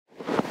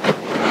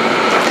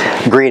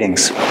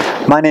Greetings.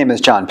 My name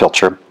is John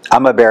Pilcher.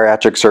 I'm a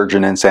bariatric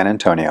surgeon in San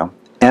Antonio,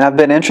 and I've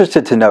been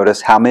interested to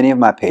notice how many of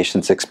my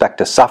patients expect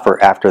to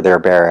suffer after their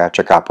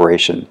bariatric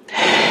operation.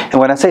 And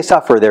when I say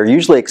suffer, they're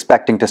usually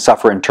expecting to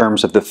suffer in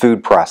terms of the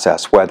food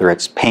process, whether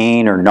it's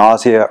pain or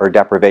nausea or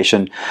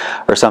deprivation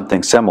or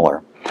something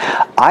similar.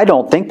 I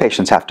don't think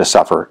patients have to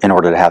suffer in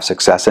order to have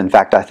success. In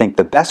fact, I think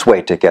the best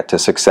way to get to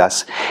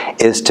success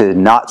is to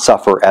not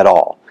suffer at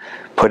all.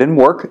 Put in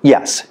work?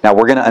 Yes. Now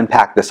we're going to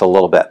unpack this a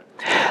little bit.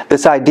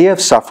 This idea of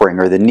suffering,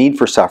 or the need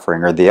for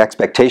suffering, or the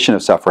expectation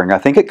of suffering, I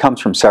think it comes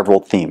from several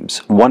themes.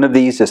 One of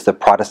these is the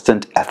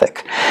Protestant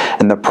ethic.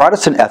 And the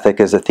Protestant ethic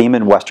is a theme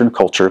in Western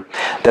culture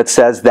that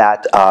says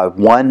that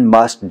one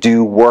must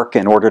do work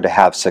in order to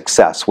have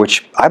success,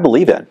 which I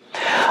believe in.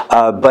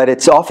 But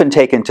it's often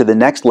taken to the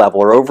next level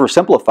or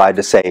oversimplified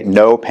to say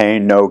no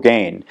pain, no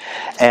gain.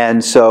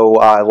 And so,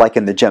 like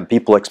in the gym,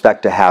 people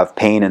expect to have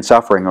pain and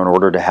suffering in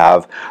order to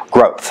have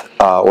growth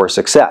or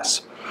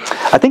success.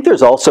 I think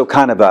there's also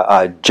kind of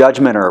a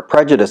judgment or a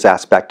prejudice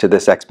aspect to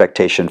this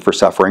expectation for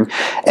suffering,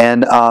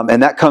 and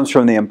that comes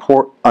from the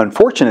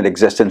unfortunate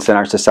existence in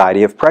our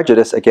society of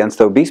prejudice against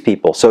obese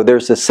people. So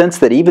there's a sense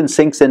that even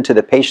sinks into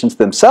the patients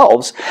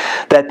themselves,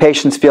 that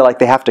patients feel like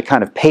they have to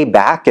kind of pay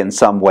back in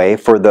some way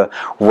for the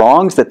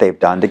wrongs that they've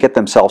done to get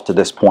themselves to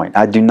this point.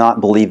 I do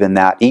not believe in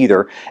that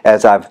either,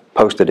 as I've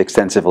posted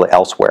extensively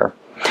elsewhere.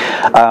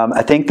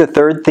 I think the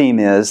third theme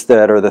is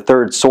that, or the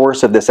third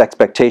source of this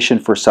expectation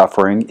for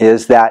suffering,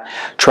 is that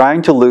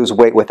trying to lose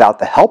weight without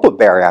the help of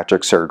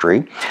bariatric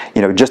surgery,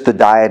 just the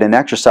diet and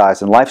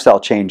exercise and lifestyle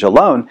change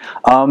alone,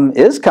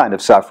 is kind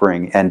of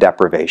suffering and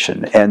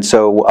deprivation. And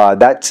so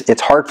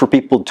it's hard for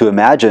people to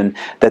imagine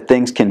that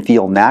things can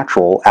feel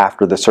natural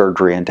after the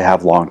surgery and to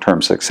have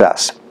long-term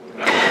success.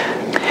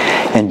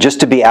 And just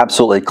to be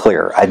absolutely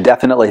clear, I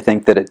definitely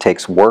think that it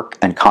takes work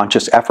and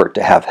conscious effort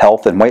to have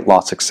health and weight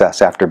loss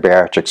success after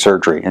bariatric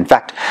surgery. In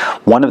fact,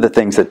 one of the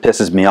things that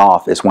pisses me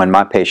off is when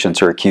my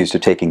patients are accused of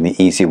taking the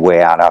easy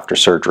way out after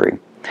surgery.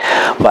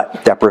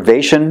 But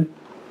deprivation,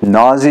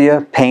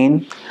 nausea,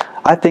 pain,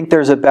 I think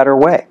there's a better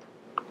way.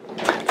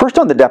 First,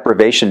 on the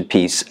deprivation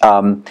piece,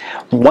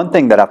 one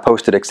thing that I've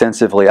posted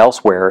extensively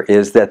elsewhere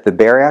is that the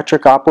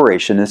bariatric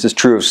operation, this is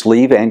true of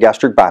sleeve and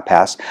gastric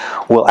bypass,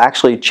 will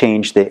actually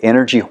change the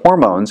energy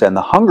hormones and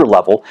the hunger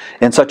level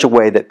in such a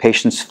way that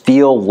patients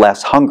feel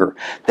less hunger.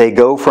 They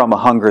go from a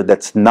hunger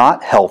that's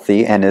not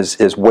healthy and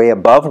is way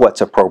above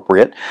what's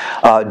appropriate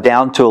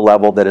down to a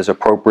level that is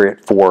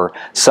appropriate for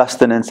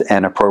sustenance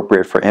and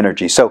appropriate for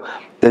energy. So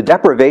the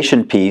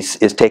deprivation piece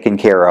is taken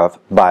care of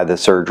by the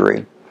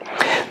surgery.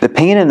 The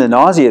pain and the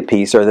nausea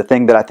piece are the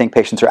thing that I think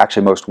patients are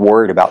actually most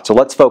worried about. So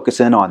let's focus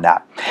in on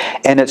that.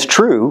 And it's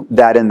true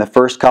that in the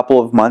first couple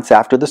of months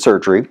after the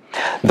surgery,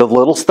 the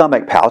little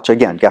stomach pouch,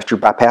 again,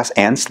 gastric bypass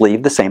and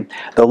sleeve the same,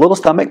 the little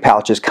stomach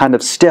pouch is kind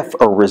of stiff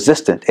or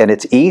resistant, and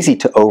it's easy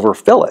to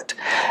overfill it.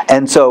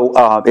 And so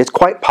it's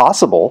quite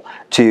possible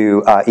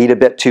to eat a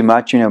bit too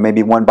much,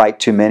 maybe one bite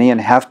too many, and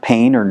have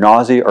pain or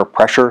nausea or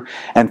pressure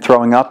and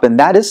throwing up, and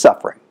that is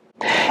suffering.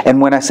 And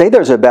when I say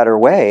there's a better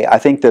way, I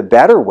think the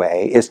better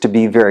way is to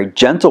be very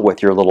gentle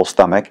with your little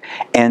stomach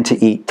and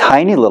to eat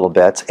tiny little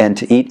bits and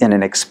to eat in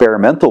an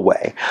experimental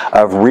way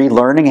of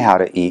relearning how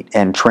to eat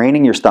and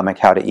training your stomach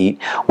how to eat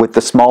with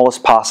the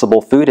smallest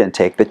possible food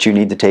intake that you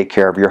need to take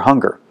care of your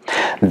hunger.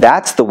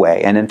 That's the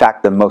way, and in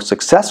fact the most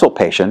successful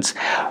patients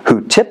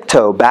who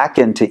tiptoe back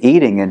into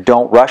eating and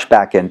don't rush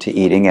back into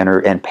eating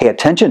and pay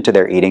attention to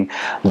their eating,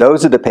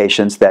 those are the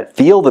patients that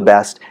feel the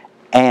best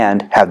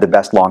and have the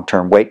best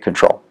long-term weight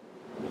control.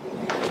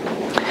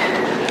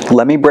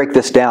 Let me break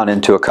this down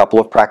into a couple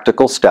of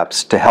practical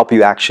steps to help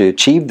you actually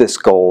achieve this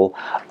goal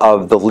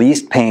of the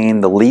least pain,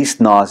 the least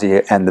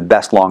nausea, and the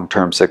best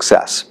long-term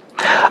success.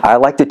 I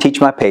like to teach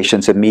my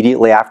patients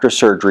immediately after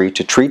surgery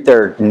to treat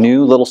their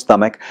new little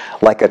stomach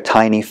like a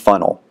tiny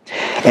funnel.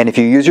 And if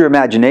you use your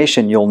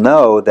imagination, you'll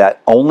know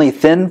that only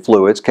thin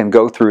fluids can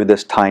go through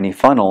this tiny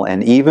funnel,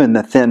 and even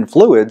the thin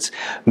fluids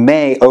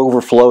may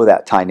overflow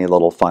that tiny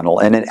little funnel.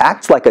 And it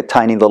acts like a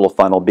tiny little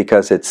funnel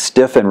because it's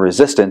stiff and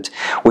resistant,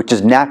 which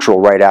is natural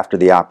right after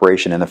the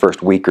operation in the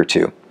first week or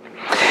two.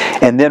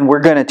 And then we're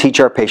going to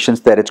teach our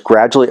patients that it's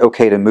gradually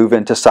okay to move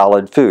into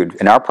solid food.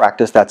 In our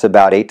practice, that's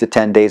about 8 to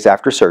 10 days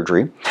after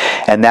surgery.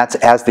 And that's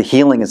as the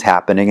healing is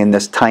happening and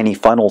this tiny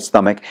funnel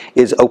stomach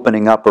is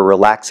opening up or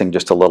relaxing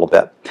just a little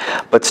bit.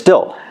 But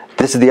still,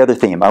 this is the other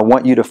theme. I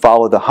want you to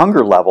follow the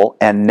hunger level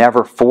and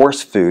never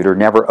force food or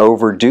never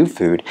overdo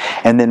food.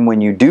 And then when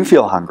you do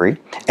feel hungry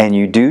and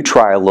you do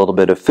try a little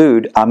bit of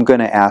food, I'm going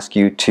to ask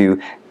you to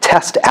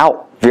test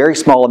out very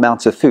small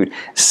amounts of food,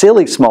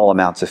 silly small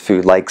amounts of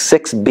food like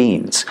 6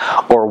 beans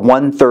or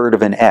 1/3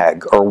 of an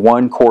egg or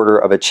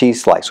 1/4 of a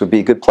cheese slice would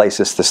be good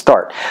places to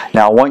start.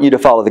 Now I want you to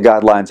follow the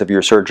guidelines of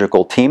your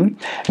surgical team.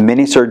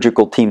 Many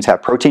surgical teams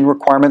have protein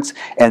requirements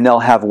and they'll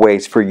have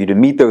ways for you to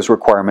meet those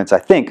requirements, I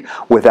think,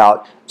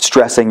 without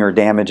stressing or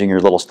damaging your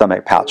little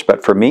stomach pouch.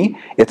 But for me,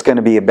 it's going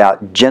to be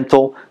about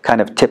gentle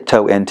kind of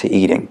tiptoe into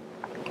eating.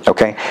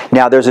 Okay,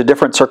 now there's a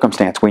different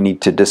circumstance we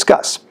need to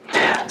discuss.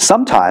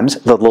 Sometimes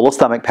the little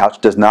stomach pouch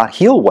does not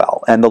heal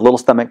well, and the little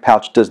stomach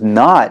pouch does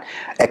not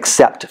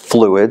accept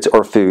fluids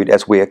or food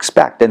as we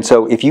expect. And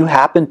so if you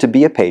happen to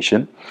be a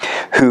patient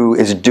who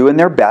is doing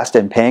their best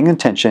and paying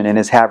attention and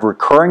have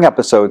recurring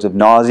episodes of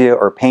nausea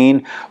or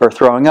pain or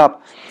throwing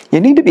up, you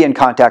need to be in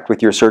contact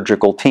with your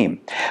surgical team,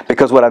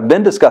 because what I've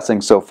been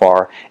discussing so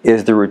far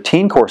is the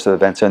routine course of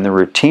events and the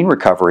routine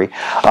recovery,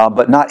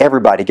 but not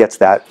everybody gets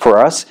that. For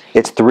us,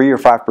 it's 3 or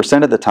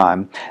 5% of the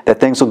time that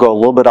things will go a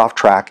little bit off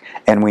track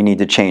and we need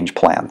to change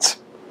plans.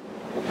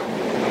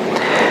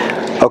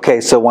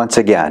 Okay, so once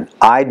again,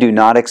 I do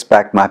not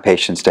expect my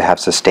patients to have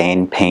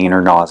sustained pain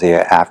or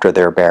nausea after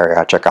their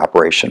bariatric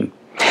operation.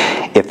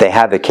 If they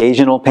have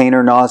occasional pain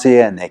or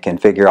nausea and they can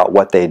figure out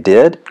what they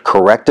did,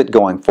 correct it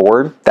going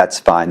forward, that's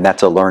fine.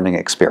 That's a learning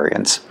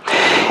experience.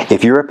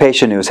 If you're a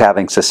patient who's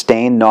having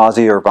sustained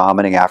nausea or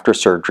vomiting after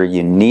surgery,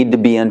 you need to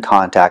be in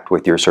contact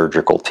with your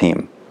surgical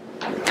team.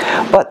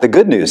 But the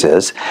good news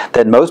is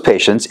that most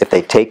patients, if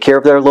they take care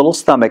of their little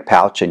stomach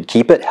pouch and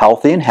keep it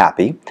healthy and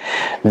happy,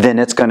 then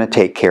it's going to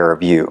take care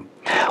of you.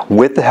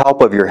 With the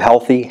help of your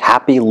healthy,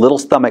 happy little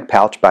stomach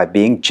pouch, by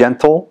being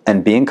gentle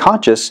and being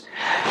conscious,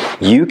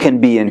 you can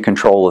be in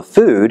control of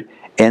food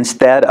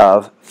instead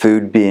of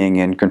food being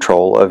in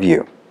control of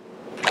you.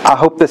 I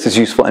hope this is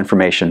useful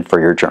information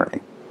for your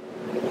journey.